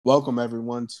Welcome,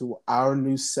 everyone, to our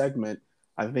new segment.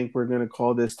 I think we're going to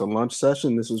call this the lunch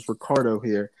session. This is Ricardo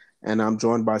here, and I'm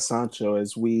joined by Sancho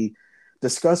as we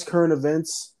discuss current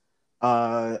events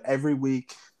every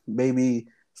week, maybe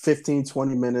 15,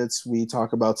 20 minutes. We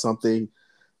talk about something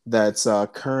that's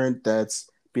current, that's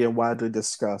being widely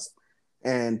discussed.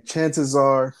 And chances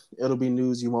are it'll be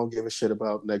news you won't give a shit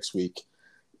about next week.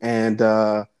 And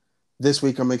this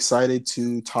week, I'm excited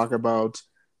to talk about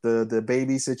the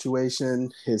baby situation,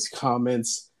 his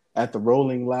comments at the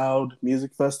Rolling Loud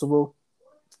Music Festival,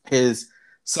 his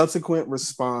subsequent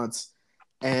response,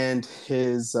 and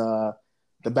his the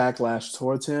backlash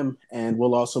towards him. And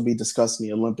we'll also be discussing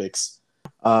the Olympics.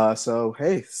 So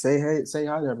hey, say hi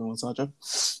to everyone, Sancho.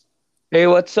 Hey,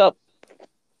 what's up?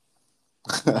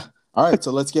 All right,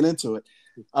 so let's get into it.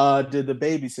 Did the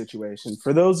baby situation.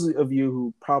 For those of you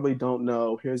who probably don't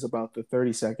know, here's about the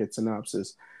 30-second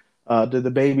synopsis. Did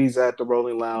the babies at the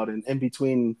Rolling Loud, and in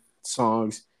between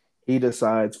songs, he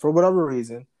decides, for whatever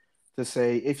reason, to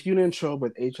say, if you didn't show up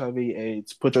with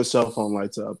HIV/AIDS, put your cell phone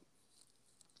lights up.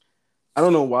 I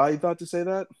don't know why he thought to say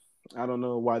that. I don't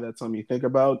know why that's something you think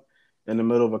about in the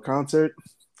middle of a concert.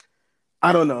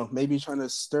 I don't know. Maybe trying to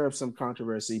stir up some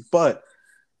controversy, but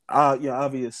yeah,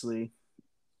 obviously,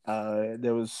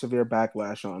 there was severe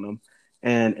backlash on him.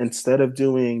 And instead of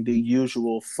doing the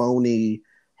usual phony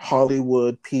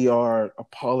Hollywood PR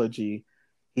apology,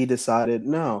 he decided,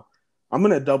 no, I'm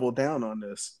going to double down on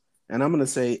this. And I'm going to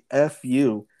say F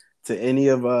you to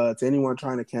anyone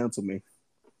trying to cancel me.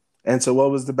 And so what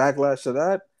was the backlash to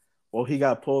that? Well, he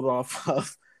got pulled off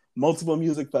of multiple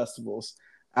music festivals.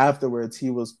 Afterwards, he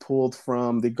was pulled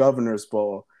from the Governor's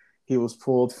Ball. He was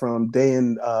pulled from Day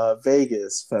in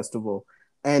Vegas Festival,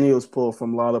 and he was pulled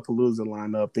from Lollapalooza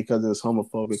lineup because of his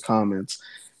homophobic comments.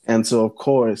 And so, of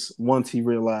course, once he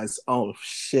realized, oh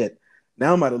shit,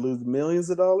 now I'm about to lose millions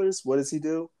of dollars. What does he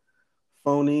do?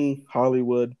 Phony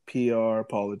Hollywood PR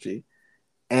apology.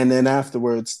 And then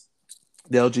afterwards,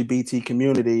 the LGBT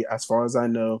community, as far as I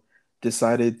know,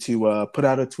 decided to put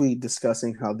out a tweet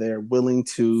discussing how they're willing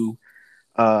to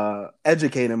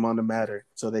educate him on the matter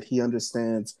so that he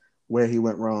understands where he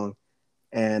went wrong.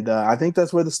 And I think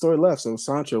that's where the story left. So,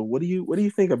 Sancho, what do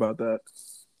you think about that?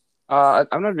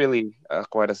 I'm not really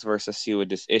quite as versed as you with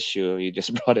this issue. You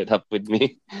just brought it up with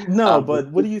me. No, But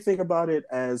but what do you think about it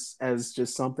as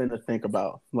just something to think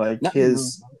about? Like no, no,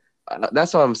 his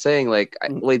that's what I'm saying. Like,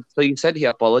 wait, so you said he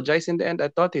apologized in the end? I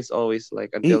thought he's always like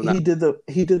he until now.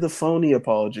 he did the phony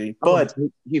apology, Oh, but he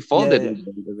yeah, folded yeah, in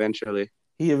the end eventually.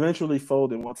 he eventually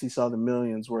folded once he saw the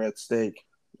millions were at stake.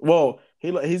 Well,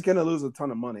 he's gonna lose a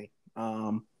ton of money.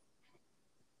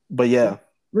 But yeah,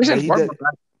 First but and he foremost, did.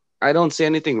 I don't see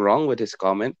anything wrong with his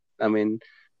comment. I mean,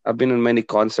 I've been in many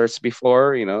concerts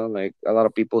before. Like a lot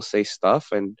of people say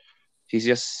stuff, and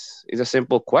it's a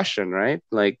simple question, right?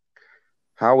 Like,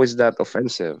 how is that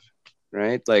offensive,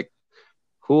 right? Like,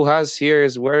 who has here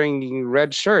is wearing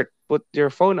red shirt? Put your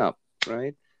phone up,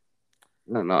 right?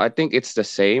 I don't know. I think it's the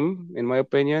same in my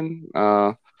opinion.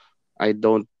 I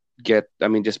don't get. I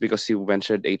mean, just because you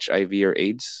mentioned HIV or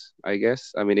AIDS, I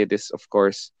guess. I mean, it is of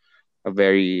course a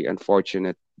very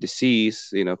unfortunate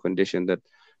disease, condition that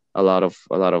a lot of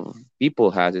people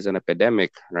has. Is an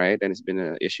epidemic, right? And it's been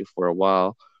an issue for a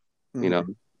while, you know.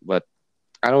 Mhm. But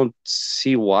I don't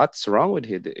see what's wrong with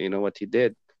what he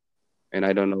did, and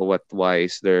I don't know why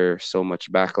is there so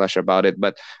much backlash about it.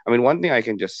 But I mean, one thing I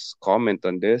can just comment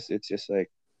on this, it's just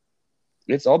like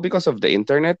it's all because of the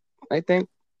internet, I think,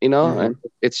 and Mhm.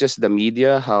 it's just the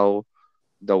media how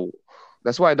the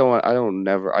that's why I don't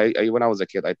never I when I was a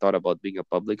kid I thought about being a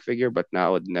public figure, but now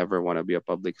I would never want to be a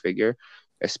public figure,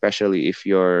 especially if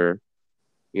your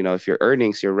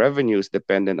earnings, your revenue is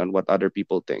dependent on what other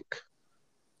people think.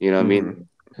 You know what I mean?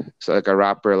 Mhm. So like a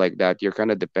rapper like that, you're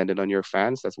kind of dependent on your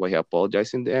fans. That's why he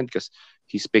apologized in the end because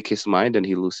he speak his mind and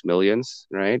he lose millions,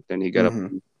 right? And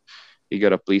Mhm. he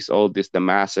gotta please all this the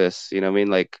masses. You know what I mean?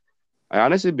 Like I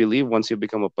honestly believe once you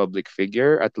become a public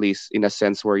figure, at least in a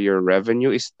sense where your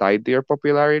revenue is tied to your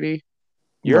popularity,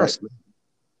 you're a Right. slave.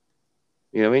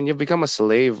 You know what I mean? You become a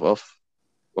slave of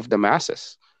the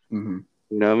masses. Mhm.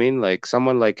 You know what I mean? Like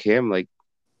someone like him, like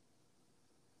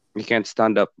he can't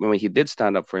stand up. I mean, he did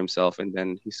stand up for himself, and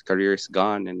then his career is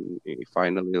gone, and he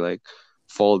finally like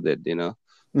folded. So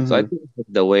I Mhm. think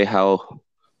that's the way how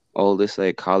all this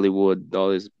like Hollywood,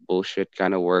 all this bullshit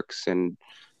kind of works, and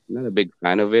I'm not a big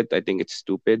fan of it. I think it's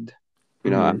stupid. I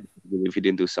Mhm. believe he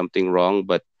didn't do something wrong,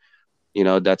 but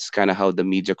that's kind of how the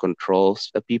media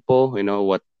controls the people.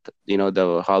 What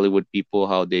the Hollywood people,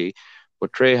 how they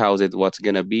portray what's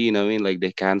gonna be. You know what I mean? Like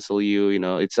they cancel you.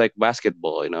 It's like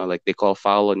basketball. Like they call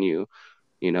foul on you.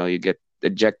 You get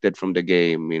ejected from the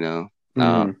game. You know,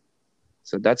 uh, Hmm.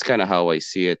 so that's kind of how I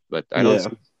see it. But Yeah.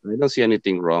 I don't see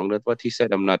anything wrong with what he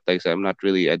said. I'm not like I said, I'm not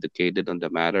really educated on the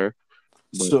matter,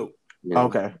 but So, you know,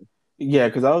 okay. Yeah,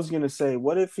 because I was gonna say,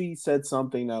 what if he said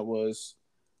something that was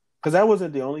because that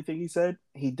wasn't the only thing he said.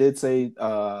 He did say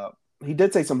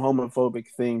some homophobic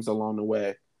things along the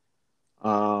way.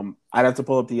 I'd have to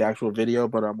pull up the actual video,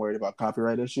 but I'm worried about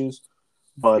copyright issues.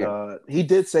 But yeah. he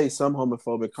did say some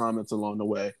homophobic comments along the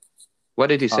way. What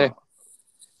did he Uh, say?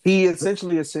 he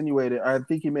essentially insinuated, I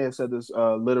think he may have said this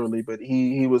literally, but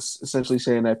he was essentially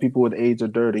saying that people with AIDS are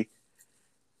dirty.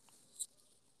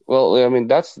 Well, I mean,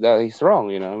 that he's wrong.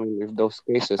 You know, I mean, if those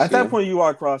cases, At you that know, point, you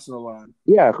are crossing the line.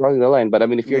 yeah, crossing the line. But I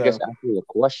mean, if you're Yeah, just asking a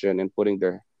question and putting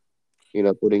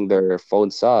their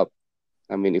phones up,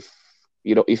 I mean, if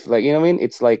if like, I mean,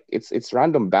 it's like it's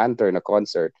random banter in a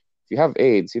concert. If you have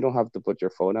AIDS, you don't have to put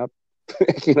your phone up.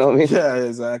 You know what I mean? yeah,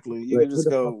 exactly. You Like, can who just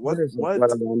the go, fuck what, cares what?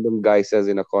 what a random guy says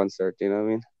in a concert? You know what I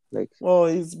mean? Like, Well,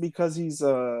 he's because he's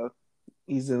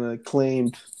an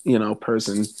acclaimed,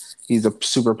 person. He's a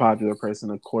super popular person.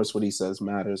 Of course, what he says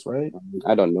matters, right?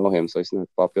 I don't know him, so it's not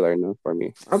popular enough for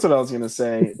me. That's what I was gonna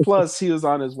say. Plus, he was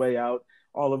on his way out.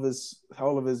 All of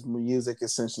his music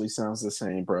essentially sounds the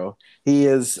same, bro. He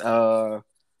is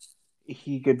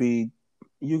he could be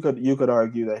you could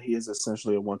argue that he is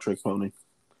essentially a one trick pony.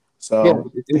 Yeah,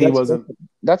 So and he wasn't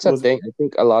that's a was thing. I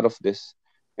think a lot of this,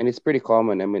 and it's pretty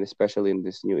common. I mean, especially in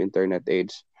this new internet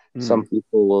age, some mm,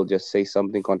 people will just say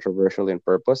something controversial in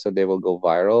purpose, so they will go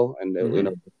viral, and mm-hmm.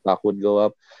 the stock would go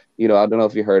up. I don't know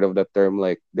if you heard of that term.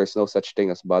 Like, there's no such thing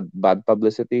as bad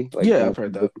publicity. Like, Yeah, I've bad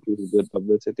heard that. publicity is good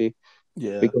publicity,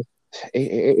 Yeah. because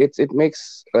it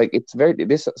makes like it's very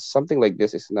this something like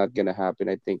this is not gonna happen.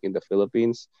 I think in the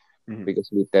Philippines, Mm-hmm. because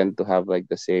we tend to have like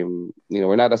the same.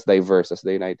 We're not as diverse as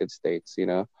the United States.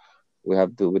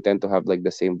 We tend to have like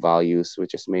the same values,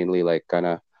 which is mainly like kind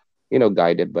of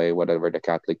guided by whatever the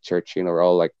Catholic Church. We're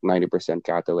all like 90%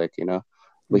 Catholic.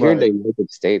 But here in the Right. United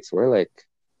States, we're like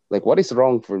what is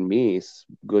wrong for me is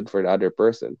good for the other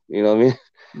person. You know what I mean?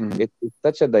 Mm-hmm. It's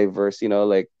such a diverse.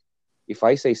 Like, if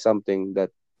I say something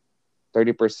that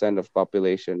 30% of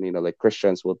population, like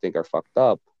Christians will think are fucked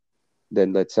up,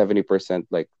 then that 70%,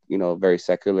 like, very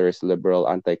secularist, liberal,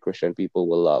 anti-Christian people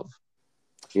will love.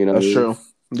 You know what That's I mean? true.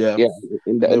 Yeah. Yeah,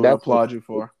 And they and would that's what applaud you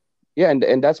for. yeah,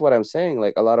 and that's what I'm saying.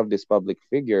 Like, a lot of these public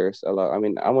figures, a lot. I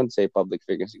mean, I wouldn't say public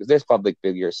figures because there's public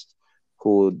figures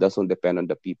who doesn't depend on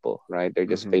the people, right? They're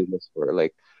just Mm-hmm. famous for,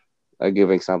 like, I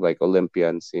give example like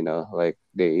Olympians. Like,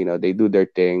 they do their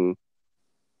thing.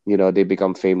 They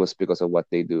become famous because of what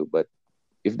they do. But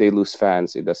if they lose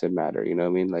fans, it doesn't matter. You know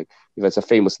what I mean? Like, if it's a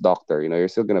famous doctor, you're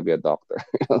still gonna be a doctor.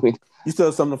 You know what I mean? You still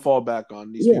have something to fall back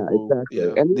on. These Yeah, people, exactly.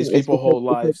 yeah, And these it's people like whole it's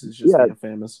like lives is just yeah, being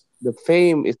famous. the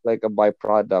fame is like a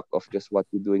byproduct of just what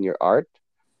you do in your art.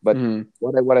 But Mm-hmm.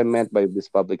 what I meant by these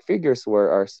public figures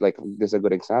are like, there's a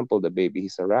good example. The baby,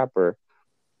 he's a rapper.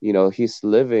 His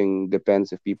living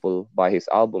depends if people buy his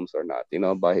albums or not.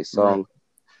 Buy his Right. songs,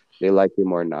 they like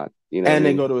him or not. You know what I And they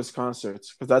mean? go to his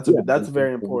concerts because that's a Yeah, that's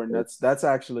very important. That's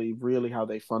actually really how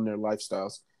they fund their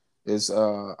lifestyles is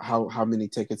how many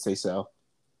tickets they sell.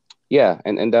 yeah,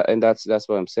 and that's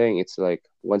what I'm saying. It's like,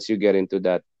 once you get into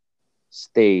that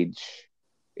stage,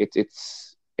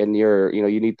 it's and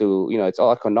you need to, it's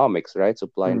all economics, right?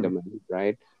 Supply and Mm-hmm. demand,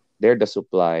 right? They're the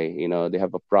supply. They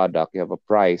have a product, you have a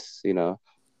price.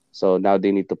 So now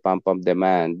they need to pump up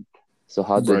demand. So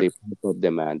how do Right. they pump up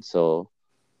demand? So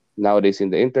nowadays in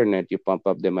the internet, you pump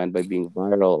up demand by being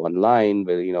viral online,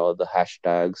 with the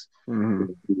hashtags,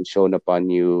 Mm-hmm. being shown upon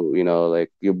you.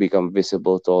 Like, you become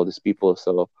visible to all these people.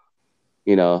 So,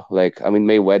 like, I mean,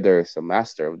 Mayweather is a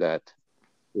master of that.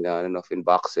 I don't know if in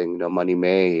boxing, Money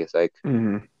May is like,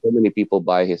 Mm-hmm. so many people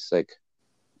buy his, like,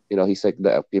 he's like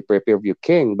the pay-per-view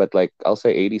king. But like, I'll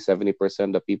say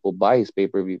 80-70% of people buy his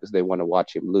pay-per-view because they want to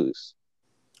watch him lose.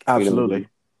 You know, Absolutely.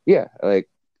 yeah, like,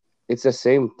 it's the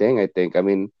same thing. I think. I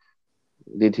mean,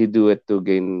 did he do it to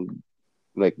gain,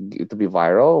 like, to be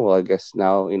viral? Well, I guess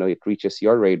now it reaches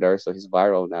your radar, so he's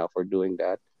viral now for doing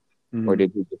that. Or Mm-hmm.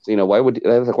 did he just, why would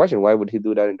that's the question? Why would he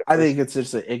do that in the I first think it's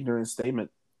just an ignorant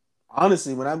statement.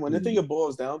 Honestly, when I think place? it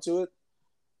boils down to it,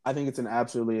 I think it's an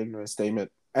absolutely ignorant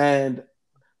statement. And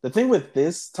the thing with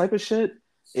this type of shit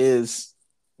is,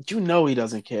 he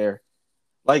doesn't care.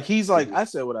 Like he's like, Mhm. I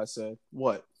said what I said.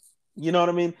 What? You know what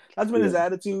I mean? That's been Yeah, his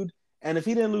attitude. And if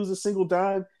he didn't lose a single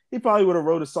dime, he probably would have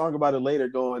wrote a song about it later,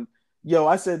 going, "Yo,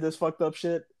 I said this fucked up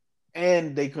shit,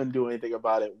 and they couldn't do anything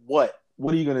about it. What?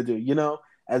 What are you gonna do?"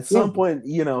 At yeah, some point,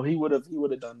 he would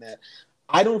have done that.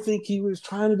 I don't think he was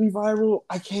trying to be viral.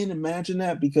 I can't imagine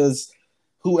that because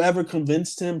whoever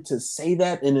convinced him to say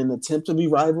that in an attempt to be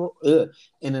rival,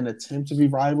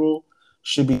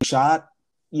 should be shot.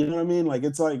 You know what I mean? Like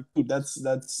it's like, dude,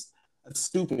 that's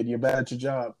stupid. You're bad at your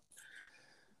job.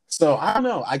 So I don't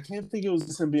know. I can't think it was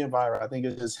just him being viral. I think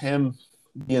it's just him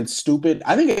being stupid.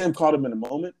 I think him caught him in a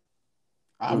moment,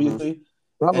 Hmm. obviously, and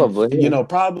Probably, you yeah. know,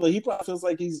 probably he probably feels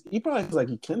like he probably feels like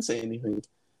he can say anything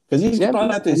because he's Yeah, probably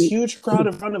got I this mean, huge crowd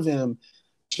in front of him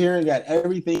cheering at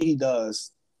everything he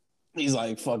does. He's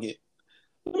like, "Fuck it,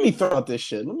 let me throw out this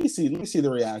shit. Let me see the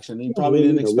reaction." He yeah, probably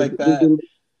didn't expect that,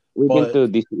 we've been but to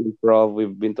DC Improv.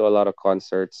 We've been to a lot of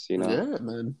concerts. yeah,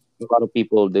 man, A lot of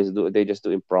people they just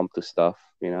do impromptu stuff.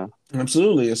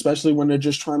 absolutely. Especially when they're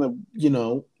just trying to,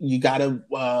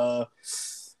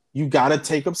 you gotta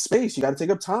take up space. You gotta take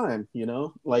up time.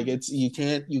 Like it's you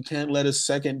can't let a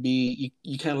second be.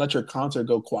 You can't let your concert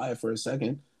go quiet for a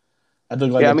second. I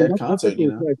look like Yeah, a I mean dead that's the concert. thing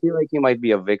too. I feel like he might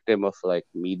be a victim of like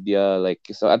media. Like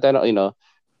so, at the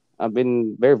I've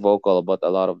been very vocal about a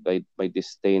lot of my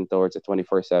disdain towards the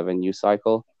 24/7 news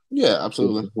cycle. Yeah,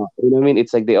 absolutely. You know what I mean?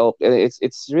 It's like they all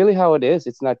it's really how it is.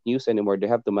 It's not news anymore. They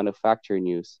have to manufacture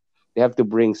news. They have to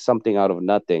bring something out of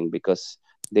nothing because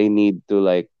they need to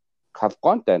like have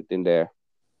content in there,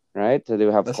 right? So they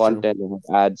have That's true. content, they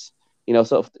have ads.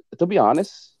 So to be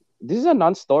honest, this is a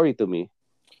non-story to me.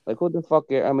 Like who the fuck?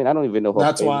 I mean, I don't even know how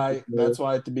That's famous. why. That's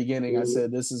why at the beginning I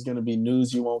said this is going to be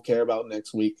news you won't care about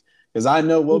next week because I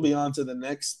know we'll be on to the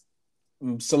next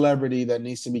celebrity that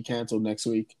needs to be canceled next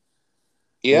week.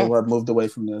 Yeah, We'll have moved away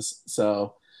from this.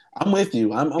 So I'm with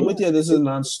you. I'm yeah. with you. This is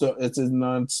it's a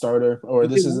non-starter, or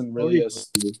It's a this isn't really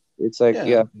non-story a for me. It's like, yeah.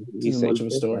 yeah, This he isn't said, much he of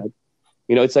a said story. that.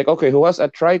 It's like, okay, who has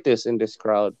arthritis in this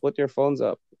crowd? Put your phones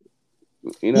up.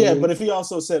 You know what I Yeah, mean? but if he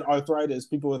also said arthritis,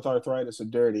 people with arthritis are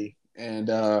dirty, and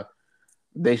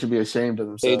they should be ashamed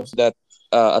of Say themselves. that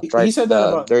He arthritis said that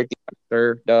about. dirty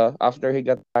after he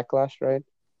got backlash, right?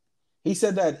 He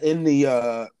said that in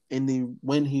the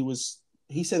when he was.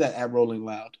 He said that at Rolling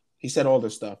Loud. He said all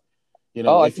this stuff.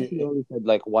 Oh, I If think you he only said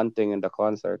like one thing in the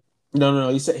concert. no.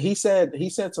 He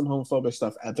said some homophobic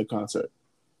stuff at the concert.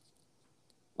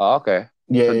 Oh, okay.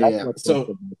 Yeah, So yeah, that's yeah. what caused the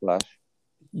So backlash.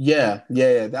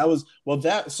 yeah. That was well.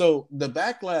 That so the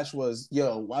backlash was,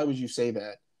 yo, why would you say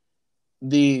that?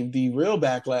 The real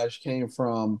backlash came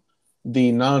from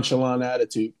the nonchalant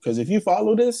attitude. Because if you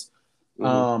follow this,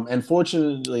 Hmm.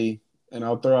 unfortunately, and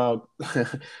I'll throw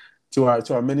out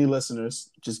to our many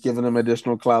listeners, just giving them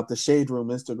additional clout. The Shade Room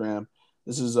Instagram.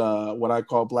 This is what I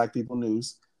call Black People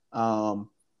News. Um,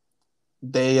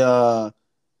 they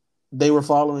they were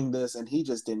following this, and he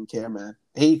just didn't care, man.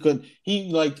 He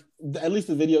like at least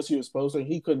the videos he was posting,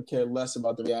 he couldn't care less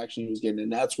about the reaction he was getting,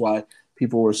 and that's why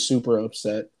people were super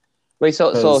upset. Wait, so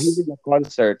he Because did a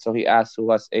concert, so he asked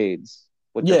who has AIDS.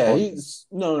 Put your yeah, phone. he's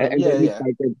no, And then yeah, he yeah,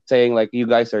 started saying like, "You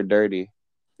guys are dirty."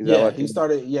 Is that yeah. what? He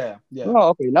started, yeah, yeah, Oh,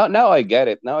 okay. Now I get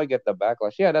it. Now I get the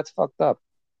backlash. Yeah, that's fucked up.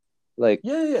 Like,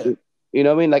 yeah, yeah, you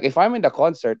know what I mean? Like, if I'm in the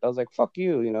concert, I was like, "Fuck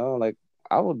you," like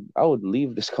I would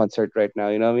leave this concert right now.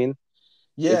 You know what I mean?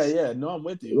 yeah, It's yeah. No, I'm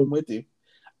with you. like, I'm with you.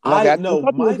 like I I no,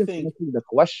 thought he was my just thing. asking the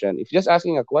question. If you're just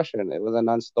asking a question, it was a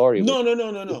non-story. But No, no,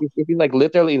 no, no, if no. he's like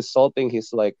literally insulting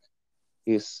his what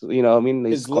I mean,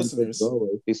 his His concert listeners.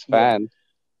 goers, his Yeah. fans.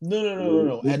 No, no, no, no,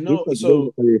 no. And He's no. like doing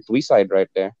So the suicide right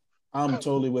there. I'm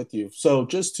totally with you. So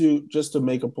just to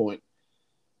make a point,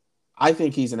 I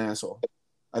think he's an asshole.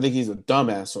 I think he's a dumb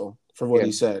asshole for what Yeah.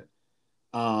 he said.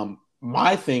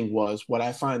 My thing was what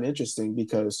I find interesting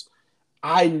because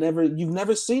you've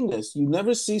never seen this. You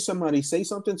never see somebody say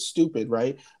something stupid,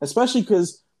 right? Especially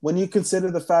because when you consider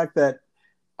the fact that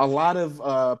a lot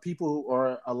of people,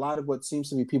 or a lot of what seems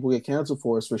to be people get canceled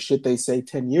for is for shit they say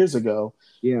 10 years ago,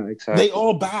 Yeah. they Exactly.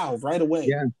 all bow right away.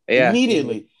 Yeah. Yeah. Yeah.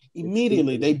 Immediately. It's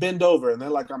Immediately. stupid. They bend over and they're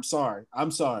like, I'm sorry. I'm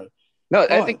sorry. No,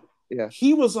 I think But yeah.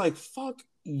 he was like, fuck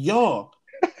y'all.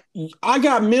 I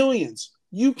got millions.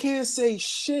 You can't say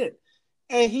shit.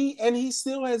 And he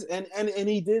still has and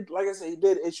he did, like I said, he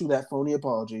did issue that phony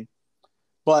apology.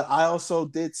 But I also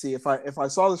did see, if I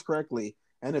saw this correctly,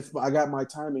 and if I got my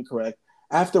timing correct,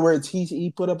 afterwards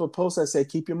he put up a post that said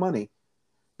keep your money.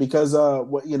 Because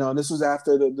and this was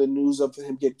after the news of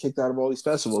him getting kicked out of all these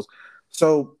festivals.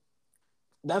 So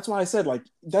that's why I say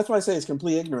it's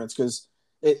complete ignorance, because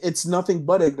it's nothing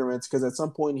but ignorance, because at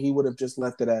some point he would have just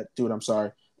left it at, dude, I'm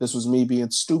sorry, this was me being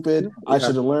stupid, I Yeah.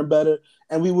 should have learned better,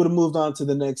 and we would have moved on to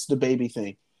the next the baby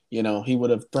thing. He would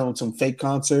have thrown some fake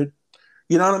concert,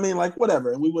 you know what I mean, like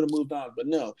whatever, and we would have moved on. But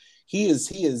no, he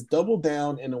is doubled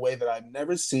down in a way that I've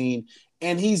never seen,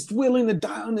 and he's willing to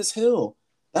die on this hill.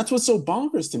 That's what's so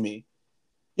bonkers to me.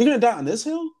 You're gonna die on this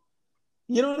hill?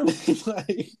 You know what I mean?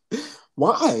 Like,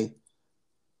 why?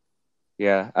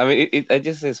 Yeah, I mean, it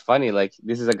just is funny. Like,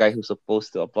 this is a guy who's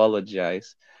supposed to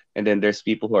apologize, and then there's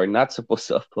people who are not supposed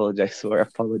to apologize who are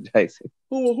apologizing.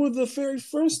 Who were the very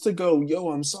first to go? Yo,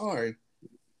 I'm sorry.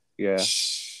 Yeah.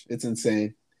 It's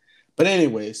insane. But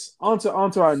anyways, on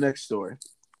to our next story.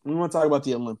 We want to talk about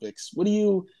the Olympics.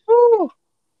 Woo!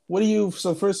 What do you?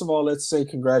 So first of all, let's say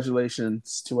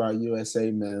congratulations to our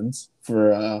USA men's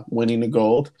for winning the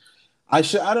gold. I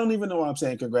don't even know why I'm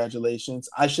saying congratulations.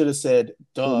 I should have said You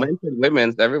duh. mentioned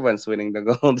women's, everyone's winning the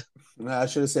gold. I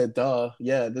should have said duh.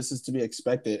 Yeah, this is to be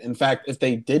expected. In fact, if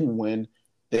they didn't win,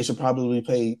 they should probably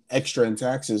pay extra in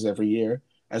taxes every year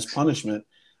as punishment.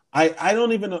 I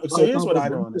don't even know. Oh, So I here's talk what about I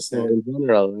don't basketball understand. in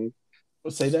general.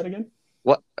 Right? Say that again.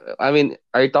 What I mean,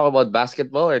 are you talking about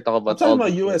basketball or are you talking I'm about talking all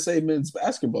about the sports? USA men's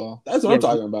basketball. That's what Yeah, I'm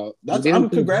talking about. you That's didn't I'm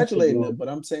say congratulating basketball. them, but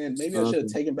I'm saying maybe I Oh, should have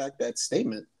okay. taken back that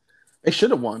statement. They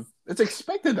should have won. It's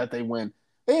expected that they win.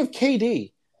 They have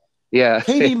KD. Yeah.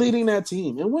 KD leading that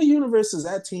team. In what universe is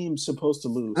that team supposed to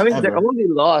I lose mean, their ever? only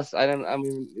loss. I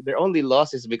mean, their only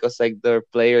loss is because like their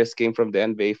players came from the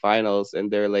NBA finals and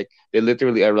they're like they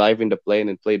literally arrive in the plane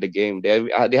and play the game. They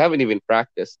haven't even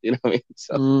practiced. You know what I mean?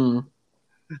 So Mm,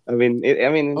 I mean,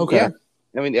 yeah. okay. Yeah.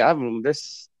 I mean,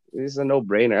 there's a no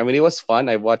brainer. I mean, it was fun.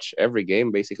 I watched every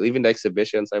game basically, even the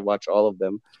exhibitions. I watched all of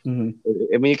them.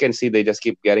 Mm-hmm. I mean, you can see they just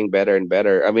keep getting better and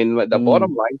better. I mean, the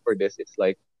bottom Mm, line for this is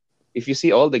like if you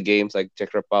see all the games like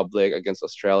Czech Republic against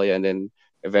Australia and then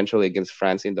eventually against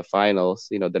France in the finals,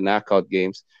 you know, the knockout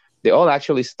games, they all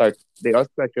actually start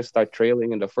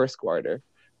trailing in the first quarter.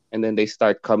 And then they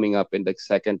start coming up in the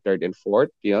second, third, and fourth.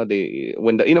 You know, they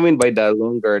when the you know what I mean by the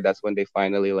longer, that's when they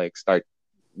finally like start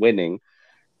winning.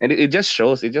 And it just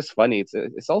shows. It's just funny.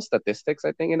 It's all statistics,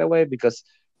 I think, in a way, because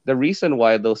the reason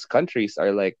why those countries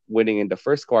are like winning in the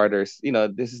first quarters, you know,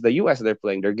 this is the U.S. they're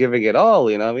playing. They're giving it all.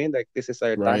 You know what I mean? Like this is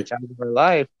our right. chance of our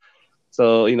life.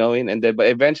 So you know, and then but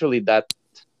eventually that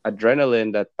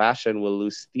adrenaline, that passion will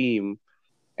lose steam,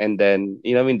 and then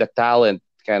you know what I mean, the talent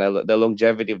kind of the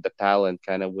longevity of the talent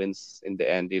kind of wins in the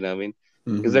end. You know what I mean?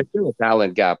 Because Mm-hmm. there's still a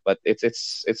talent gap, but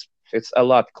it's a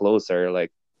lot closer. Like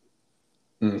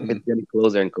Mm-hmm. it's getting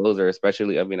closer and closer,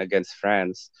 especially I mean against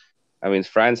France. I mean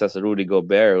France has Rudy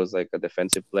Gobert, who's like a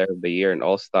defensive player of the year and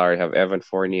all star. You have Evan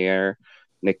Fournier,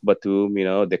 Nick Batum, you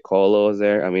know, De Colo's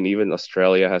there. I mean even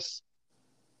Australia has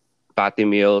Patty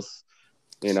Mills,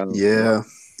 you know, Yeah.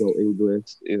 Joe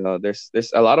Ingles. You know, there's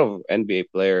a lot of NBA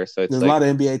players, so it's There's a like lot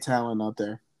of NBA talent out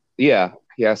there. yeah,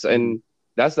 yes, Mm, and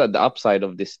that's the upside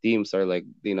of these teams are like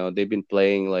you know they've been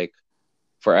playing like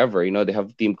forever. You know, they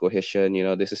have team cohesion. You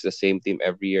know, this is the same team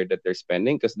every year that they're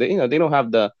spending because they, you know, they don't have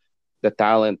the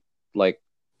talent like,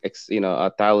 you know,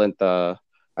 a talent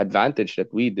advantage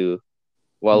that we do.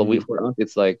 While we mm, for us,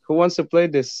 it's like who wants to play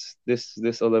this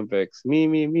Olympics? Me.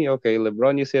 Okay,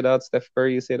 LeBron, you sit out. Steph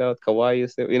Curry, you sit out. Kawhi, you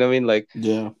sit. You know what I mean? Like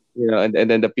yeah. you know, and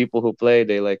then the people who play,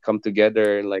 they like come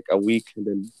together in like a week, and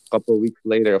then a couple of weeks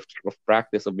later of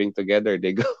practice of being together,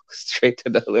 they go straight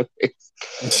to the Olympics.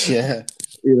 Yeah.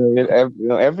 You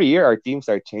know, every year our teams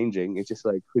are changing. It's just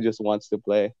like who just wants to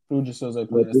play, Who just feels like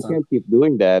but playing this we time? can't keep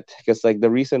doing that because like the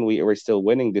reason we're still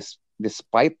winning this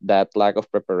despite that lack of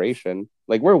preparation,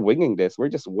 like we're winging this. We're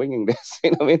just winging this.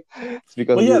 You know what I mean? It's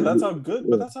because Well, yeah, that's how good.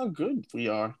 But yeah, that's how good we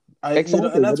are. And exactly.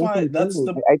 But that's that's what why I'm that's saying.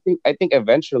 the I think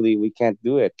eventually we can't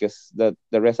do it because the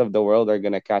rest of the world are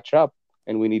gonna catch up,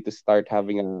 and we need to start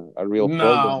having a real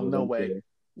program no way, eventually.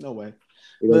 no way.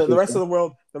 You don't The think rest so? of the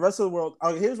world, the rest of the world.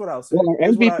 Oh, here's what I'll Well, say. our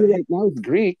MVP right now is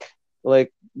Greek. Like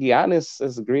Giannis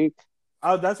is Greek.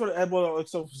 That's what. Well,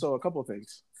 so a couple of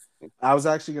things. I was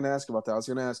actually going to ask about that. I was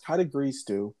going to ask how did Greece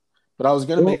do, but I was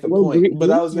going to make the point. But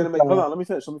I Greece was going is to make. Hold on, let me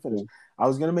finish. Let me finish. yeah, I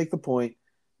was going to make the point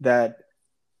that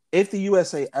if the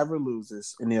USA ever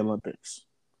loses in the Olympics,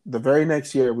 the very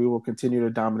next year we will continue to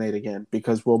dominate again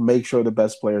because we'll make sure the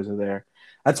best players are there.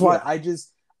 That's yeah. why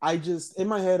I just in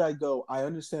my head I go, I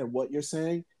understand what you're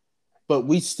saying, but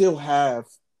we still have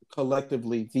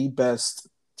collectively the best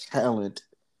talent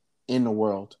in the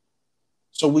world.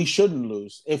 So we shouldn't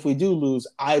lose. If we do lose,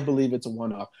 I believe it's a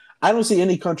one off. I don't see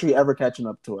any country ever catching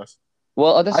up to us.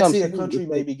 Well, that's I what I'm see a saying. country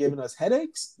maybe giving us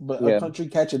headaches, but a Yeah. country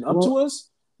catching up Well, to us,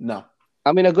 no.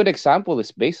 I mean, a good example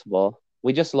is baseball.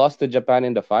 We just lost to Japan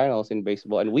in the finals in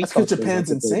baseball, and we That's because taught them how Japan's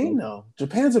to play insane, baseball. though.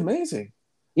 Japan's amazing.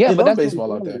 Yeah, They but love that's what I'm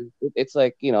baseball out there. saying. It's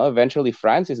like you know, eventually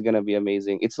France is gonna be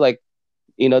amazing. It's like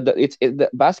you know, the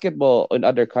basketball in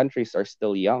other countries are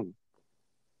still young.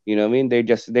 You know what I mean?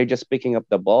 They're just picking up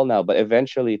the ball now, but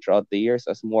eventually throughout the years,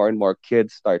 as more and more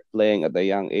kids start playing at a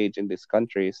young age in these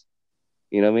countries,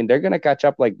 you know what I mean? They're gonna catch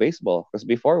up like baseball. Because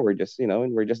before we're just, you know,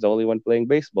 we're just the only one playing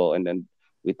baseball, and then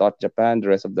we thought Japan, the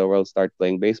rest of the world, start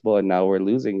playing baseball, and now we're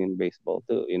losing in baseball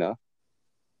too. You know?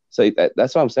 So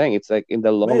that's what I'm saying. It's like in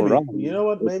the long Maybe. You run, know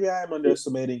what? it, Maybe I am it,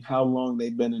 underestimating how long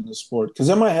they've been in the sport. Because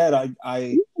in my head, I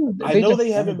they know just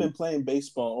they haven't started. been playing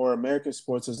baseball or American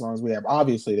sports as long as we have.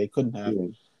 Obviously, they couldn't have. Yeah.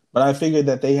 But I figured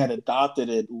that they had adopted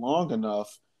it long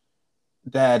enough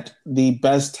that the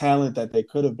best talent that they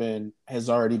could have been has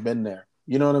already been there.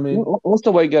 You know what I mean?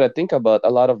 Also, what you gotta think about, a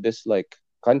lot of this like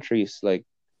countries like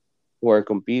who are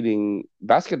competing,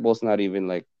 basketball's not even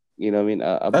like, I mean,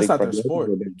 a That's big not their priority sport,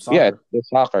 for them. Yeah, soccer. it's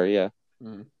soccer. Yeah,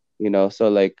 Mm. so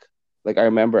like I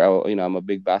remember, I'm a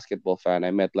big basketball fan.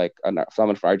 I met like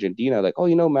someone from Argentina, like, oh,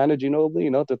 Manu Ginobili,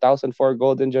 2004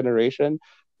 Golden Generation,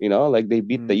 like they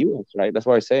beat the Mm. US, right? That's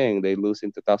what I'm saying. They lose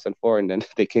in 2004, and then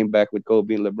they came back with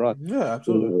Kobe and LeBron. Yeah,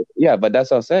 absolutely. Yeah, but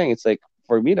that's what I'm saying. It's like,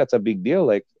 for me, that's a big deal.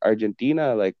 Like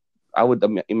Argentina, like I would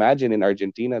imagine in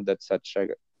Argentina that's such a,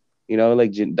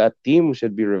 like that team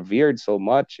should be revered so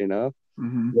much.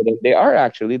 Mm-hmm. But they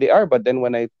are. But then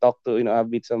when I talk to, I've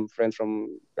meet some friends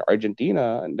from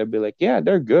Argentina, and they'll be like, yeah,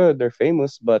 they're good, they're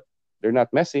famous, but they're not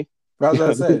Messi. As You I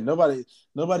know? say,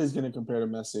 nobody's gonna compare to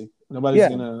Messi. Nobody's Yeah,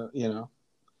 gonna,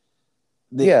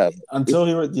 yeah, until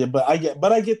he, yeah. But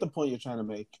I get the point you're trying to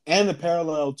make, and the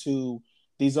parallel to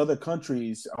these other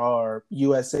countries are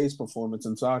USA's performance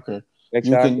in soccer. You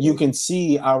exactly. can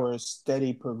see our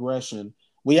steady progression.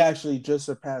 We actually just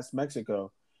surpassed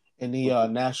Mexico in the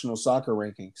national soccer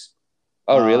rankings.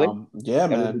 Oh, really? Yeah, I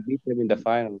mean, we man. beat them in the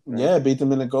finals, right? Yeah, beat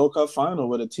them in the Gold Cup final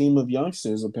with a team of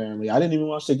youngsters. Apparently, I didn't even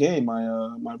watch the game. My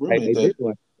I roommate did did.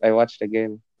 watch. I watched the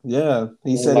game. Yeah,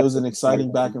 he I said it watched was it an before I exciting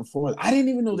got back in. and forth. I didn't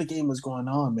even know the game was going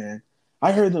on, man.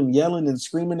 I heard them yelling and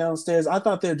screaming downstairs. I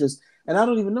thought they're just, and I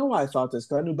don't even know why I thought this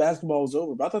because I knew basketball was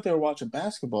over, but I thought they were watching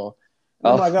basketball.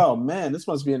 And I'm Oh, like, oh man, this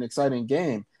must be an exciting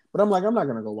game. But I'm like, I'm not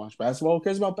gonna go watch basketball. Who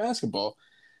cares about basketball?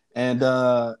 And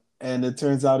it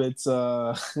turns out it's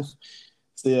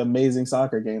the amazing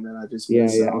soccer game that I just yeah,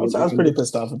 missed. So yeah. I mean, I was pretty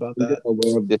pissed off about I'm just that.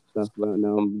 aware of this stuff, but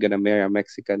now I'm gonna marry a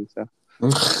Mexican, so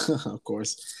Of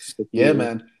course, if yeah, you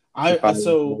man. if I I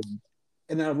so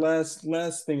And our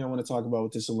last thing I want to talk about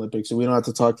with this Olympics, and we don't have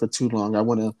to talk for too long. I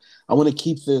want to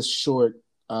keep this short.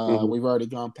 Mhm. We've already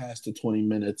gone past the 20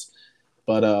 minutes,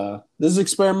 but this is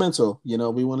experimental.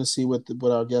 We want to see what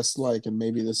our guests like, and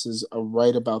maybe this is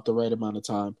about the right amount of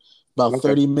time. About Okay.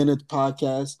 30 minute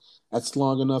podcast. That's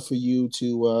long enough for you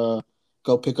to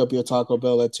go pick up your Taco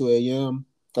Bell at 2 a.m.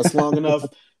 That's long enough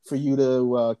for you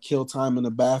to kill time in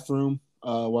the bathroom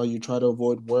while you try to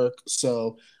avoid work.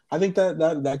 So I think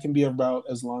that can be about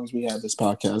as long as we have this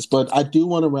podcast. But I do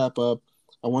want to wrap up.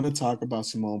 I want to talk about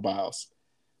Simone Biles.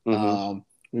 Mhm.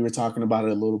 We were talking about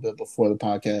it a little bit before the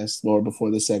podcast or before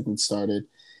the segment started.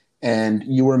 And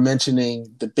you were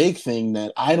mentioning the big thing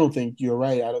that I don't think you're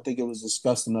right. I don't think it was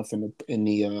discussed enough in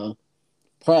the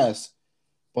press.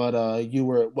 But you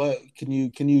were what? Can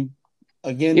you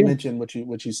again Yeah, mention what you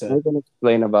I'm said? gonna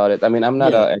explain about it. I mean, I'm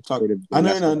not Yeah, an talk. expert in I know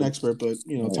you're not gymnastics. an expert, but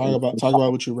Yeah, talk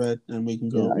about what you read, and we can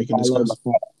yeah, go. We can discuss.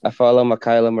 I follow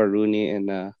Michaela Maroney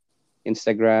in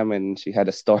Instagram, and she had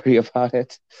a story about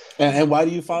it. And why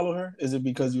do you follow her? Is it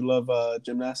because you love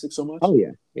gymnastics so much? Oh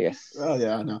yeah, yes. Oh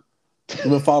yeah, I know. You've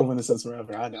been following it since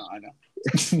forever. I know. I know.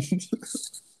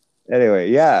 Anyway,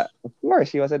 yeah, of course,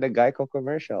 she was in the Geico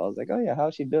commercial. I was like, oh yeah,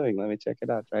 how's she doing? Let me check it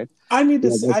out, right? I need to.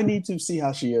 Yeah, See, I need to see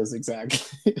how she is exactly.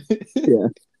 yeah,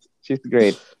 she's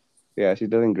great. Yeah, she's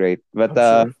doing great. But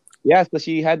I'm sure. yeah, so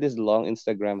she had this long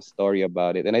Instagram story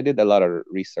about it, and I did a lot of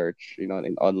research, in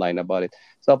online about it.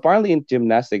 So apparently in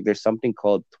gymnastics, there's something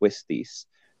called twisties,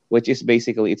 which is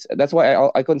basically it's that's why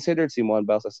I considered Simone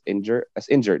Biles as injured.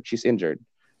 She's injured.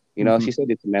 She Mm-hmm. said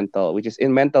it's mental, which is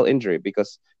in mental injury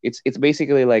because it's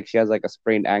basically like she has like a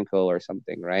sprained ankle or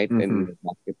something, right? In Mm-hmm.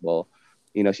 basketball,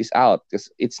 she's out because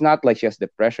it's not like she has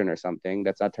depression or something.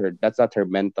 That's not her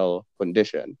mental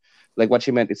condition. Like what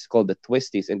she meant is called the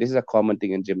twisties, and this is a common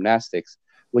thing in gymnastics,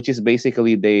 which is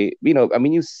basically I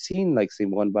mean, you've seen like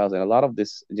Simone Biles and a lot of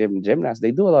this gymnasts,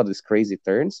 they do a lot of these crazy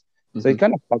turns. So it Mm-hmm.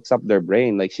 kind of fucks up their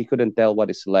brain. Like she couldn't tell what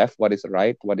is left, what is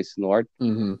right, what is north,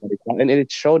 Mm-hmm. and it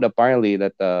showed apparently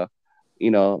that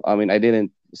I mean, I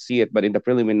didn't see it, but in the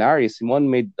preliminaries, Simone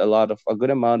made a good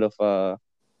amount of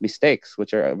mistakes,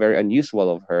 which are very unusual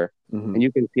of her, Mm-hmm. and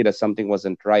you can see that something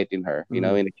wasn't right in her, Mm-hmm.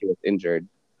 and she was injured,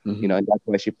 Mm-hmm. and that's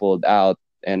why she pulled out,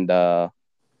 and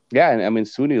yeah, and I mean,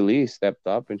 Suni Lee stepped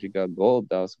up and she got gold.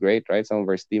 That was great, right? Some of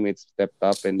her teammates stepped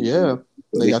up and Yeah,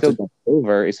 they they got still to. got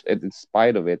silver in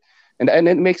spite of it. And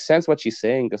it makes sense what she's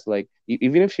saying because, like,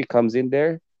 even if she comes in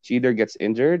there, she either gets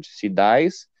injured, she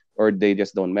dies, or they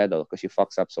just don't medal because she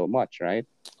fucks up so much, right?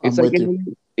 It's I'm like with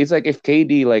you. it's like if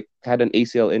KD like had an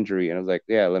ACL injury and I was like,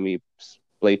 yeah, let me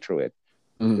play through it.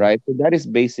 Mm-hmm. right? So that is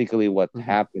basically what Mm-hmm.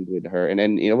 happened with her, and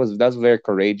then it was that's very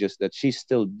courageous that she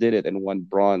still did it and won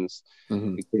bronze.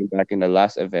 Mm-hmm. It came back in the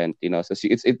last event, so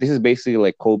this is basically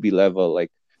like Kobe level,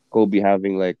 like Kobe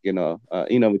having like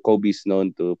Kobe's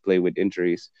known to play with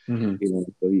injuries, Mm-hmm.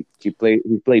 so he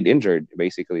played injured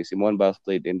basically. Simone Biles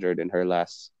played injured in her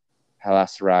last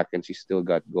rack, and she still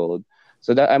got gold.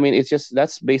 So that, I mean, it's just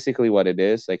that's basically what it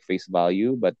is, like face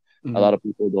value. But a Mm-hmm. lot of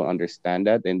people don't understand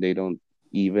that, and they don't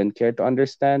even care to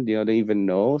understand. They even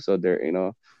know. So they're.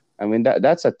 I mean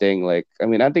that's a thing. Like, I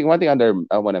mean, I think one thing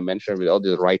I want to mention with all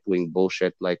the right wing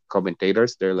bullshit, like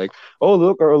commentators, they're like, "Oh,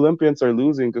 look, our Olympians are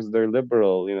losing because they're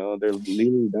liberal. They're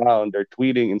kneeling down, they're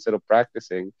tweeting instead of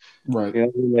practicing." Right. What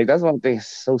I mean? Like, that's one thing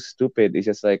so stupid. It's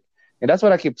just like, and that's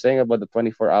what I keep saying about the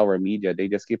 24-hour media. They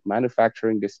just keep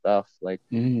manufacturing this stuff, like,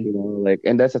 Mm-hmm.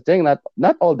 and that's the thing. Not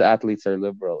all the athletes are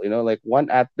liberal. Like one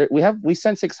we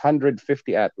sent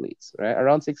 650 athletes, right?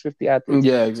 Around 650 athletes.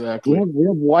 Yeah, We exactly. have we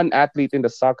have one athlete in the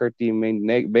soccer team named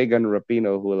Megan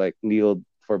Rapinoe who like kneeled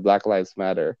for Black Lives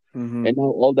Matter, Mm-hmm. and now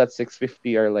all that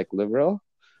 650 are like liberal.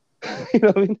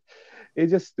 What I mean?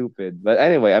 It's just stupid. But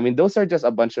anyway, I mean, those are just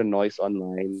a bunch of noise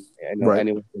online. I know Right.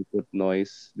 anyone can put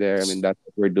noise there. I mean, that's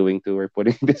what we're doing too. We're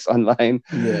putting this online.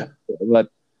 Yeah.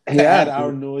 But To yeah, add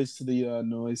our noise to the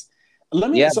noise. Let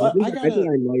me. yeah. So But I think, I I think gotta.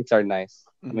 our noise are nice.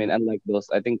 I mean, Mhm. unlike those,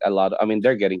 I think a lot. I mean,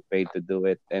 they're getting paid to do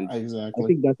it, and I Exactly.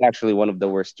 think that's actually one of the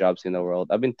worst jobs in the world.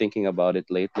 I've been thinking about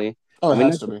it lately. Oh, I it mean,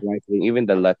 has not to just be. right wing, even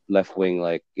the left wing,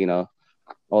 like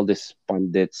all these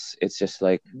pundits. It's just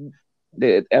like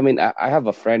I mean, I have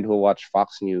a friend who watched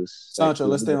Fox News, like Sancho,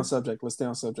 let's stay on subject. Let's stay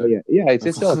on oh subject. yeah, yeah. It's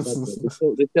still a subject.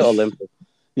 It's still Olympic.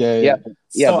 Yeah, Yeah, yeah.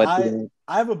 yeah, So but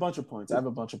I have a bunch of points. I have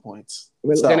a bunch of points.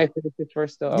 well, can I So finish it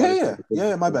first though? I yeah, want to say yeah, yeah,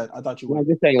 yeah. My bad. I thought you no, were. I'm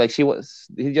just saying, like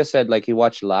he just said like he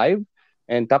watched live,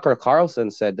 and Tucker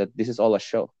Carlson said that this is all a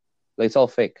show, like it's all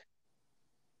fake.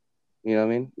 You know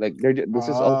what I mean? Like this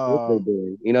is all fake they're Uh,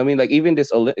 doing. You know what I mean? Like even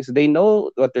this Olympics, they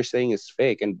know what they're saying is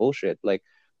fake and bullshit. Like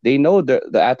they know the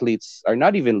athletes are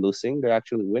not even losing; they're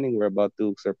actually winning. We're about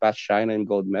to surpass China in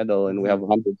gold medal, and we have mhm.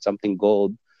 100 something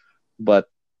gold. But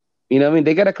what I mean?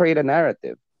 They gotta create a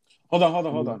narrative. Hold on, hold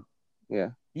on, hold Mhm. on. Yeah.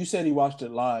 You said he watched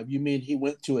it live. You mean he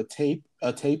went to a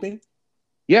taping?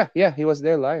 Yeah, yeah, he was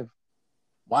there live.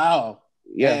 Wow.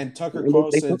 Yeah, And Tucker and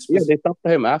Carlson, they talked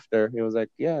to him after. He was like,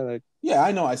 yeah, like yeah,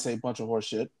 I know I say a bunch of horse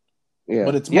shit, yeah,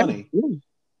 but it's yeah, money. yeah,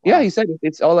 yeah. He Wow. said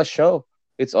it's all a show.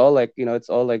 It's all like it's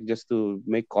all like just to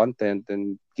make content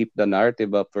and keep the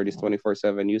narrative up for this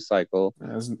 24/7 news cycle.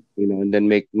 As- And then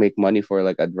make money for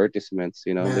like advertisements.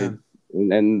 They Man.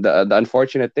 and the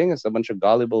unfortunate thing is a bunch of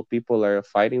gullible people are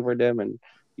fighting for them and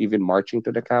even marching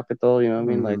to the Capitol. You know what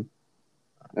I mean? Mhm.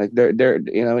 Like they're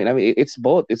I mean it's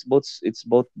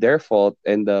both their fault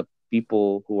and the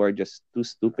people who are just too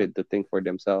stupid to think for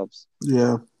themselves.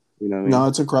 Yeah. You know what I No, mean?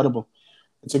 it's incredible.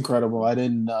 It's incredible. I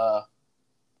didn't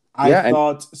I Yeah, and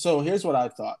thought so here's what I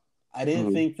thought. I didn't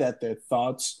mhm. think that their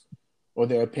thoughts or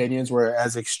their opinions were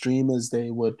as extreme as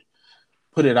they would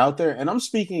put it out there. And I'm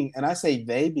speaking, and I say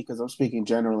they because I'm speaking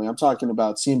generally. I'm talking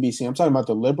about CNBC. I'm talking about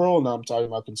the liberal, and I'm talking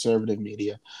about conservative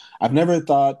media. I've never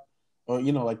thought, or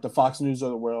like the Fox News of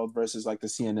the world versus like the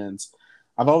CNNs.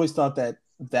 I've always thought that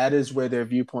that is where their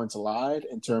viewpoints lied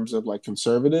in terms of like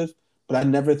conservative, but I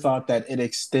never thought that it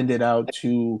extended out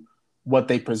to what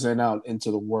they present out into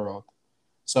the world.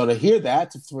 So to hear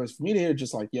that, for me to hear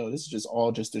just like, yo, this is just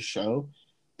all just a show,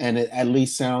 and it at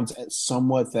least sounds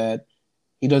somewhat that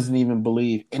he doesn't even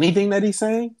believe anything that he's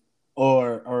saying,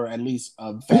 or at least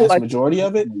a Well, vast majority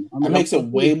of it. I It mean, I'm makes it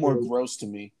way pretty more sure. gross to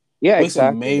me. Yeah, It makes it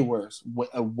exactly. way worse,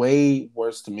 way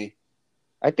worse to me.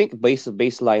 I think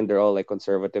baseline they're all like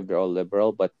conservative, they're all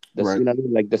liberal, but this Right. what I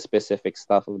mean, like the specific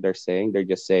stuff of they're saying, they're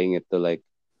just saying it to like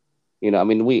I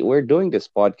mean, we're doing this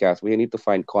podcast. We need to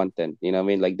find content. I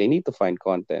mean, like they need to find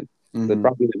content. So Mm-hmm.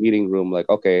 probably in the meeting room, like,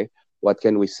 okay, what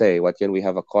can we say? What can we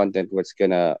have a content what's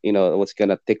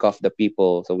gonna tick off the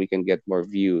people so we can get more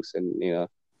views and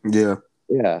Yeah.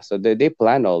 yeah. So they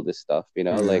plan all this stuff.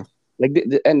 Yeah.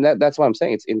 And that's why I'm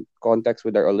saying it's in context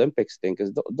with our Olympics thing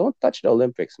because don't touch the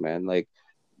Olympics, man. Like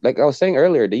I was saying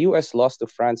earlier, the U.S. lost to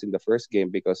France in the first game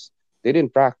because they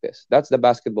didn't practice. That's the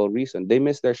basketball reason. They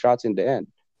missed their shots in the end.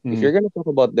 If you're Mm-hmm. gonna talk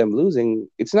about them losing,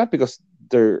 it's not because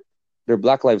they're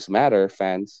Black Lives Matter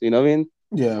fans. You know what I mean?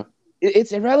 Yeah.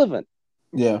 It's irrelevant.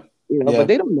 Yeah. But Yeah.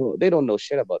 they don't know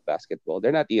shit about basketball.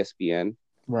 They're not ESPN.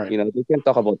 Right. They can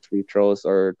talk about free throws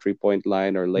or 3-point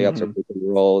line or layups or Mm-hmm. pick and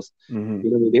rolls.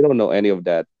 Mm-hmm. They don't know any of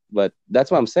that. But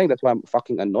that's what I'm saying. That's why I'm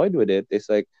fucking annoyed with it. It's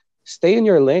like stay in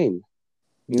your lane.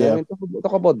 I Yeah. mean,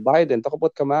 talk about Biden, talk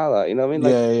about Kamala. I mean,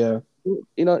 like, Yeah.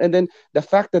 Yeah. and then the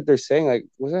fact that they're saying like,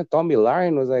 wasn't it Tommy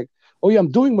Lahren was like, oh yeah,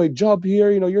 I'm doing my job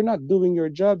here. You're not doing your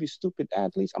job, you stupid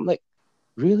athletes. I'm like,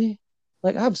 really?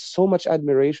 Like, I have so much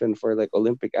admiration for like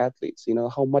Olympic athletes.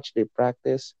 How much they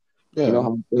practice. Yeah,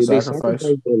 How the they sacrifice.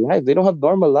 sacrifice their lives. They don't have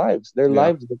normal lives. Their Yeah.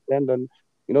 lives depend on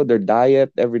their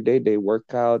diet every day. They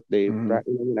work out. They Hmm.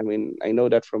 practice. I know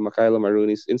that from Michaela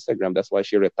Maroney's Instagram. That's why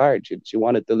she retired. She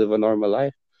wanted to live a normal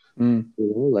life. Mm.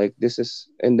 Like this is,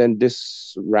 and then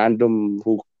this random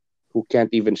who can't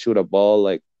even shoot a ball,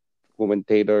 like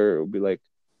commentator will be like,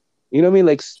 what I mean,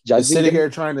 like Is judging sitting them. here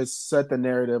trying to set the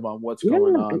narrative on what's Yeah,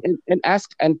 going and, on. and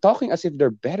ask and talking as if they're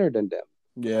better than them.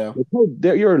 Yeah. Like, oh,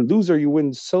 you're a loser. You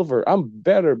win silver. I'm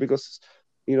better because,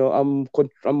 I'm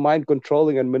mind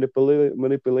controlling and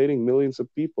manipulating millions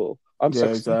of people. I'm Yeah.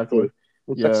 successful. Exactly.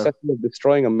 I'm Yeah. successful at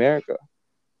destroying America.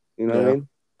 You know what I Yeah. mean?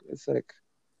 It's like,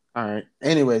 All right.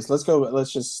 Anyways, let's go.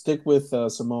 Let's just stick with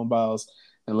Simone Biles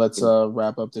and let's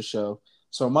wrap up the show.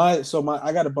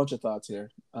 I got a bunch of thoughts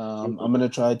here. I'm gonna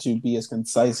try to be as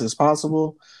concise as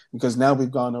possible because now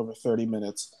we've gone over 30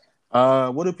 minutes.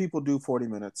 What do people do 40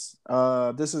 minutes?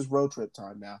 This is road trip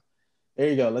time now. There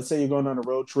you go. Let's say you're going on a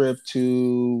road trip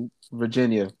to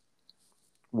Virginia.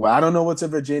 Well, I don't know what's in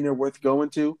Virginia worth going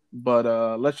to, but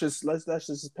let's just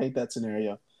paint that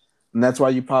scenario, and that's why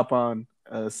you pop on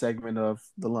a segment of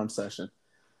the lunch session.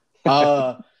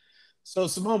 Uh, so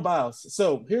Simone Biles.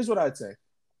 So here's what I'd say.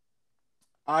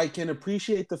 I can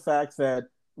appreciate the fact that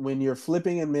when you're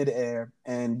flipping in midair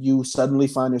and you suddenly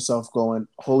find yourself going,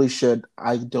 "Holy shit!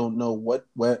 I don't know what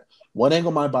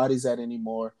angle my body's at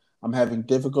anymore. I'm having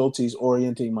difficulties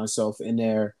orienting myself in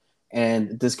air,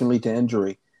 and this can lead to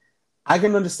injury." I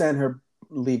can understand her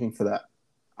leaving for that.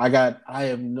 I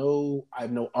have no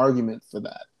argument for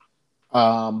that.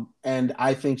 And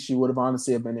I think she would have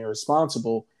honestly have been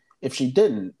irresponsible if she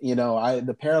didn't.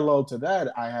 The parallel to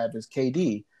that I have is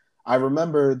KD. I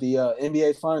remember the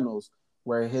NBA Finals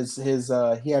where he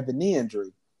had the knee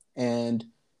injury, and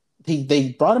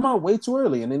they brought him out way too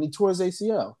early, and then he tore his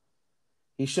ACL.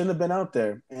 He shouldn't have been out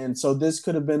there, and so this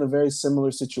could have been a very similar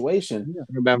situation. yeah,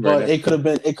 remember But that. it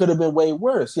could have been way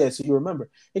worse. Yes, you remember.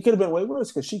 It could have been way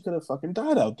worse because she could have fucking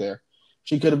died out there.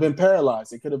 She could have been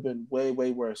paralyzed. It could have been way,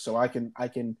 way worse. So I can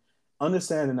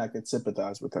understand and I can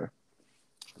sympathize with her.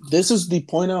 This is the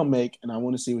point I'll make, and I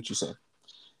want to see what you say.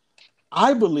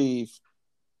 I believe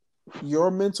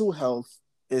your mental health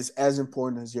is as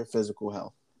important as your physical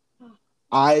health.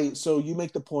 So you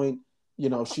make the point,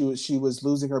 she was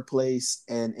losing her place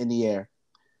and in the air.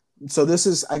 So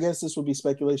I guess this would be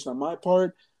speculation on my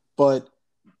part, but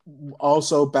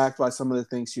also backed by some of the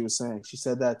things she was saying. She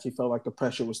said that she felt like the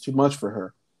pressure was too much for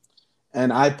her.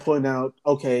 And I point out,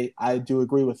 okay, I do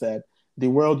agree with that. The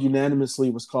world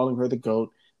unanimously was calling her the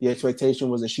GOAT. The expectation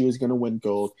was that she was going to win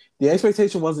gold. The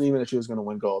expectation wasn't even that she was going to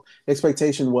win gold. The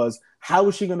expectation was, how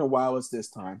is she going to wow us this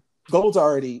time? Gold's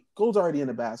already in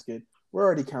the basket. We're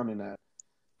already counting that.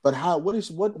 But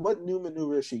what new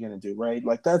maneuver is she going to do, right?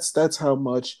 Like that's how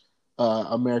much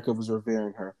America was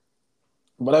revering her.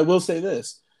 But I will say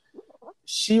this: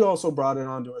 she also brought it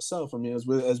onto herself. I mean, as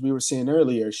we were saying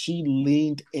earlier, she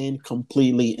leaned in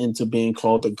completely into being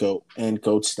called the GOAT and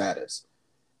GOAT status.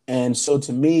 And so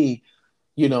to me,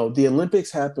 the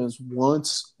Olympics happens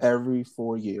once every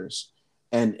 4 years.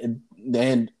 And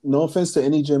no offense to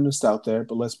any gymnast out there,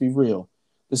 but let's be real.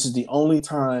 This is the only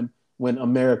time when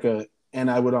America, and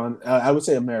I would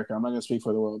say America, I'm not going to speak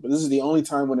for the world, but this is the only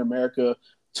time when America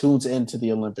tunes into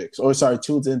the Olympics, or sorry,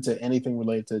 tunes into anything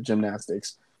related to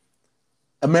gymnastics.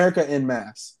 America in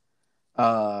mass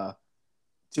uh,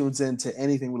 tunes into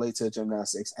anything related to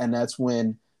gymnastics, and that's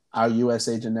when our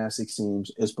USA gymnastics team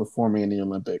is performing in the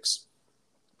Olympics.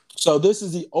 So this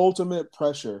is the ultimate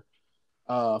pressure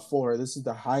for her. This is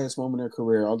the highest moment in her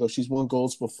career. Although she's won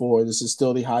golds before, this is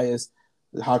still the highest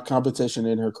high competition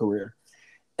in her career.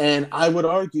 And I would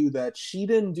argue that she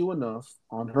didn't do enough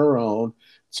on her own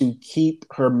to keep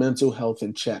her mental health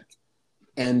in check.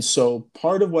 And so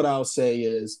part of what I'll say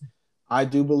is I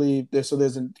do believe there's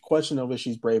a question of if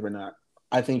she's brave or not.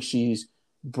 I think she's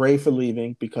brave for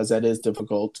leaving because that is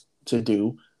difficult to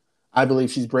do. I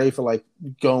believe she's brave for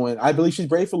going. I believe she's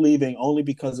brave for leaving only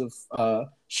because of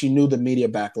she knew the media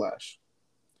backlash.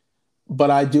 But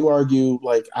I do argue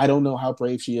I don't know how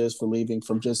brave she is for leaving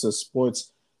from just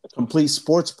complete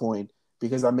sports point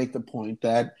because I make the point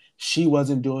that she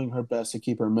wasn't doing her best to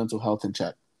keep her mental health in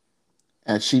check,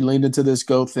 and she leaned into this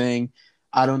go thing.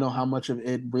 I don't know how much of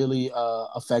it really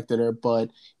affected her, but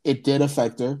it did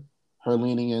affect her. Her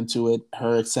leaning into it,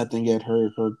 her accepting it, her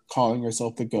calling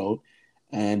herself the goat,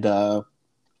 and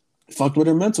fucked with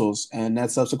her mentals, and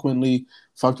that subsequently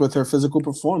fucked with her physical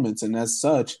performance. And as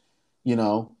such, you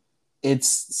know,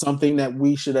 it's something that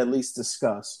we should at least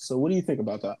discuss. So, what do you think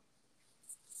about that?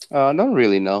 Don't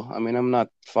really know. I mean, I'm not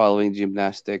following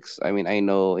gymnastics. I mean, I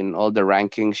know in all the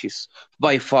rankings, she's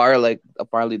by far like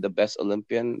apparently the best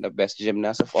Olympian, the best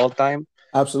gymnast of all time.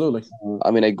 Absolutely.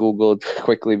 I mean, I googled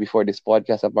quickly before this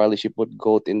podcast. Apparently, she put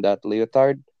goat in that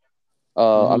leotard.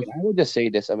 I Hmm. mean, I will just say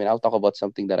this. I mean, I'll talk about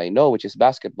something that I know, which is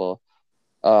basketball.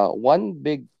 One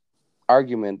big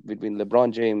argument between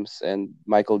LeBron James and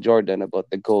Michael Jordan about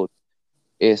the GOAT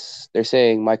is they're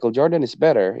saying Michael Jordan is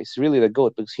better. He's really the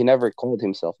GOAT because he never called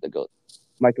himself the GOAT.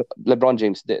 Michael LeBron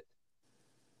James did.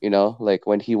 You know, like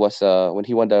when he won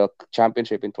the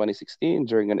championship in 2016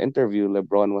 during an interview,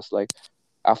 LeBron was like,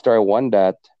 "After I won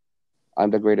that, I'm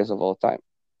the greatest of all time."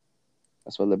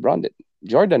 That's what LeBron did.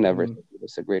 Jordan never Hmm. said he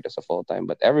was the greatest of all time,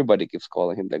 but everybody keeps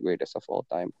calling him the greatest of all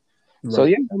time. So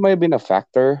Right. yeah, that might have been a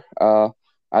factor.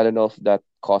 I don't know if that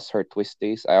caused her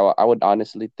twisties. I would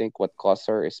honestly think what caused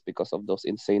her is because of those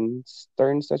insane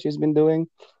turns that she's been doing.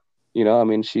 You know, I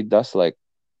mean, she does like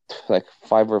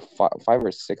five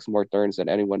or six more turns than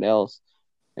anyone else,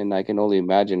 and I can only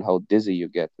imagine how dizzy you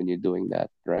get when you're doing that,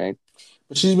 right?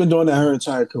 But she's been doing that her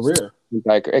entire career.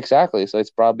 Like exactly. So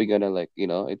it's probably gonna like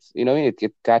it's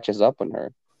it catches up on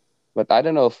her. But I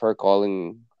don't know if her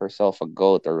calling herself a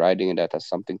goat or riding it that has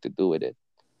something to do with it.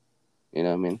 You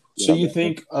know what I mean? So Yeah, you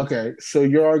think, okay, so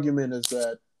your argument is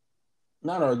that,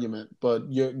 not argument, but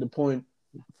the point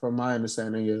from my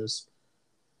understanding is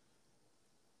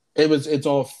it's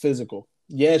all physical.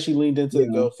 Yeah, she leaned into the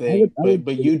yeah. go thing, I would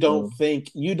but think you so.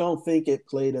 don't think it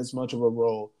played as much of a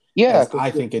role Yeah, as because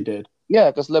I think it did.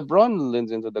 LeBron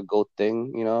leans into the GOAT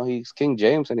thing. You know, he's King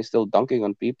James and he's still dunking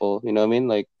on people. You know what I mean?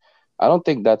 Like, I don't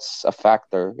think that's a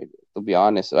factor, to be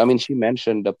honest. I mean, she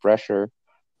mentioned the pressure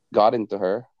got into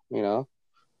her,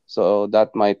 so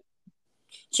that might,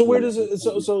 So you where know, does it? might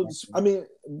So be a so factor. I mean,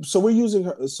 so we're using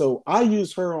her. So I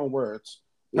use her own words.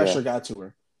 Yeah. Pressure got to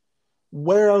her.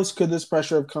 Where else could this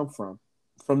pressure have come from?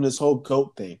 From this whole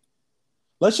goat thing.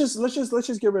 Let's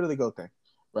just get rid of the goat thing,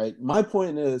 right? My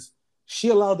point is, she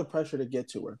allowed the pressure to get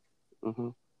to her, Mm-hmm.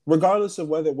 regardless of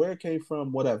where it came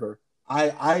from, whatever.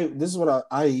 I this is what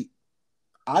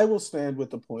I will stand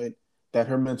with the point that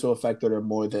her mental affected her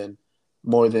more than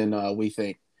we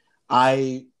think.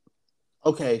 I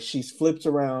Okay, she's flipped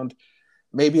around.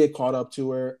 Maybe it caught up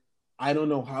to her. I don't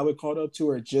know how it caught up to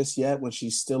her just yet when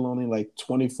she's still only like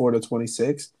 24 to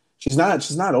 26. She's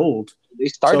not old. They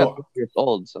start at So 6 years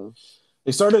old, so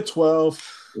they started at 12.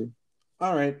 yeah.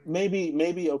 All right,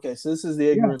 maybe okay. So this is the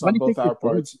Yeah, ignorance on 26 both our years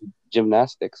old. parts.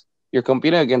 Gymnastics. You're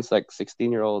competing against like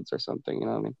 16-year-olds or something. You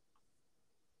know what I mean?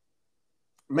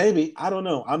 Maybe I don't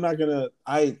know. I'm not gonna.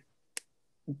 I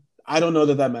don't know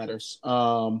that matters.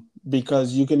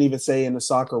 Because you can even say in the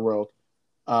soccer world,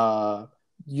 uh,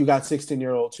 you got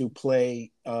 16-year-olds who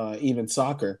play even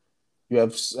soccer. You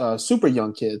have super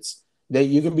young kids.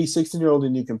 You can be 16-year-old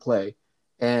and you can play,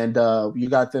 and you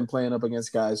got them playing up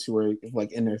against guys who are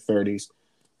like in their 30s,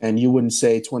 and you wouldn't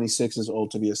say 26 is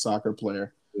old to be a soccer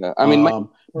player. Yeah. I mean, for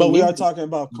But we are me, talking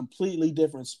about completely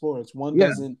different sports. One yeah,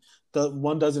 doesn't the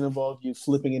one doesn't involve you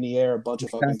flipping in the air a bunch of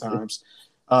fucking exactly. times,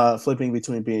 flipping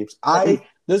between beams. And, I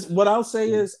this what I'll say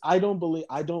yeah, is I don't believe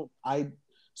I don't I.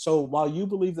 So while you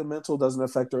believe the mental doesn't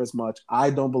affect her as much, I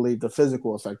don't believe the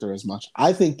physical affect her as much.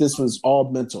 I think this was all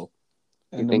mental,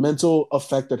 you and the think mental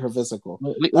affected her physical.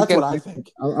 well, we That's can. what I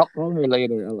think. I'll call her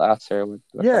later. I'll ask her what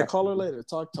Yeah, call her happened. later.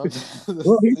 Talk.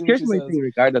 Well, See what here's she my says. thing,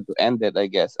 Ricardo. To end it, I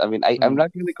guess. I mean, I'm Mm.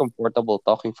 not really comfortable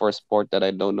talking for a sport that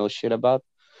I don't know shit about.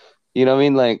 You know what I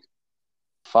mean? Like,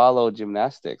 follow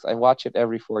gymnastics. I watch it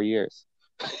every 4 years.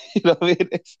 You know what I mean?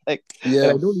 It's like, and I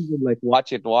Yeah. don't even like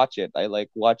watch it. I like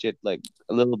watch it like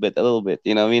a little bit.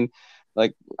 You know what I mean?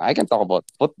 Like I can talk about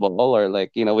football or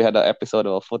like we had an episode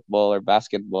of football or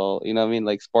basketball. You know what I mean?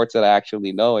 Like sports that I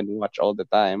actually know and watch all the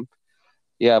time.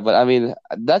 Yeah, but I mean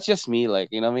that's just me. Like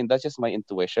I mean that's just my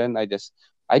intuition. I just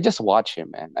watch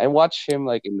him, man. I watch him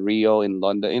like in Rio, in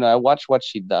London. I watch what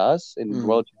she does in Mm.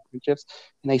 World Championships,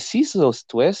 and I see those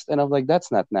twists, and I'm like,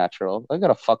 that's not natural. I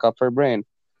gotta fuck up her brain.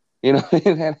 And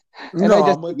I No,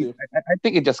 just I'm with you. I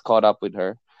think it just caught up with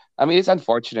her. I mean, it's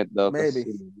unfortunate though, because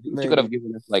Maybe, she could have maybe.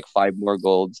 given us like five more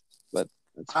golds, but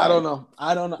it's I fine. don't know.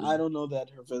 I don't know that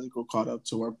her physical caught up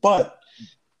to her, but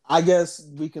I guess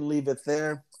we can leave it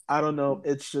there. I don't know.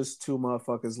 It's just two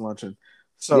motherfuckers lunching.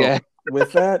 Yeah, So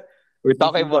with that, we're we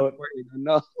talking can about go. sport we don't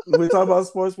know. We talk about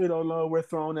sports we don't know. We're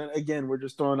throwing it again. We're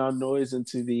just throwing our noise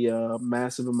into the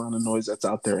massive amount of noise that's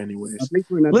out there, At anyways.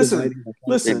 least we're not Listen, dividing the country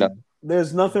listen. down.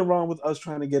 There's nothing wrong with us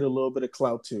trying to get a little bit of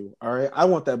clout too. All right, I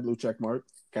want that blue check mark.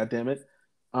 God damn it.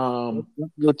 Um,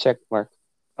 Let's go check mark.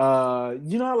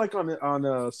 You know, like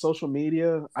on social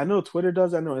media, I know Twitter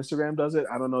does it, I know Instagram does it.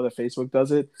 I don't know that Facebook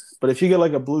does it. But if you get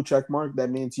like a blue check mark, that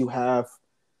means you have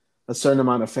a certain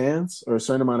amount of fans or a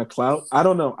certain amount of clout. I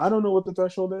don't know. I don't know what the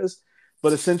threshold is,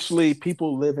 but essentially,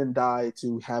 people live and die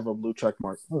to have a blue check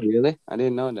mark. Oh, really? I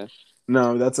didn't know that.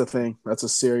 No, that's a thing. That's a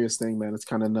serious thing, man. It's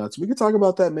kind of nuts. We could talk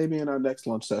about that maybe in our next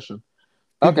lunch session.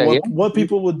 People, Okay, what yeah.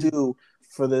 people would do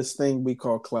for this thing we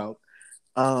call clout.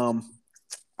 Um,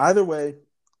 Either way,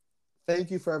 thank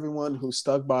you for everyone who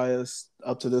stuck by us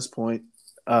up to this point.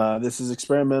 This is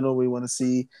experimental. We want to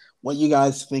see what you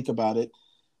guys think about it.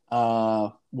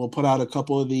 We'll put out a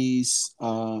couple of these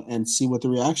and see what the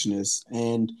reaction is.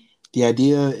 And the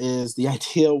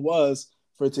idea was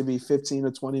for it to be 15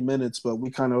 to 20 minutes, but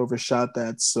we kind of overshot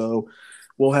that. So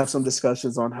we'll have some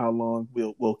discussions on how long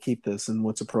we'll keep this and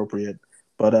what's appropriate.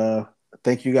 But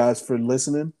thank you guys for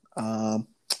listening.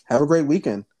 Have a great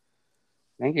weekend.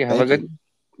 Thank you. Have a Thank good. you.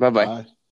 Bye bye. Bye.